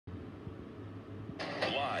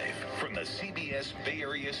From the CBS Bay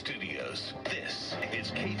Area studios, this is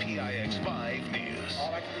KPIX 5 News.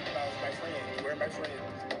 All I can think about is my friends. Where are my friends?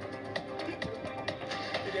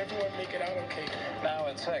 Did everyone make it out okay? Now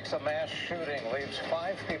at 6, a mass shooting leaves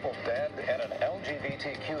 5 people dead at an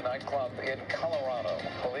LGBTQ nightclub in Colorado.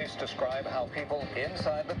 Police describe how people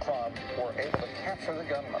inside the club were able to capture the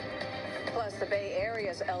gunman. Plus, the Bay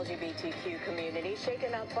Area's LGBTQ community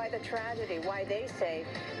shaken up by the tragedy. Why they say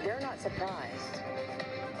they're not surprised.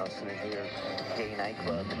 As soon as you hear gay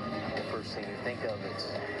nightclub, the first thing you think of is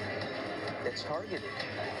it's targeted,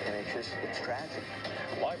 and it's tragic.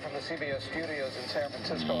 Live from the CBS studios in San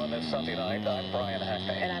Francisco on this Sunday night, I'm Brian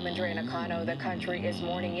Hackney. And I'm Andrea Nakano. The country is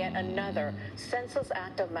mourning yet another senseless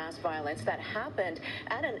act of mass violence that happened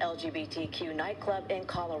at an LGBTQ nightclub in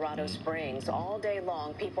Colorado Springs. All day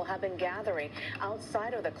long, people have been gathering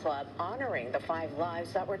outside of the club, honoring the 5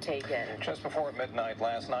 lives that were taken. Just before midnight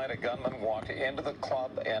last night, a gunman walked into the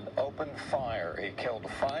club and opened fire. He killed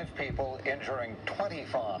 5 people, injuring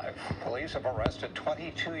 25. Police have arrested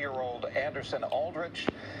 22-year-old Anderson Aldrich.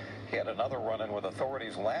 He had another run-in with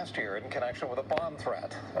authorities last year in connection with a bomb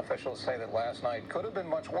threat. Officials say that last night could have been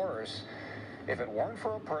much worse if it weren't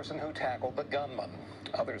for a person who tackled the gunman.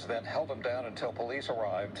 Others then held him down until police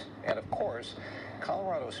arrived. And of course,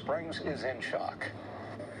 Colorado Springs is in shock.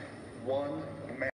 One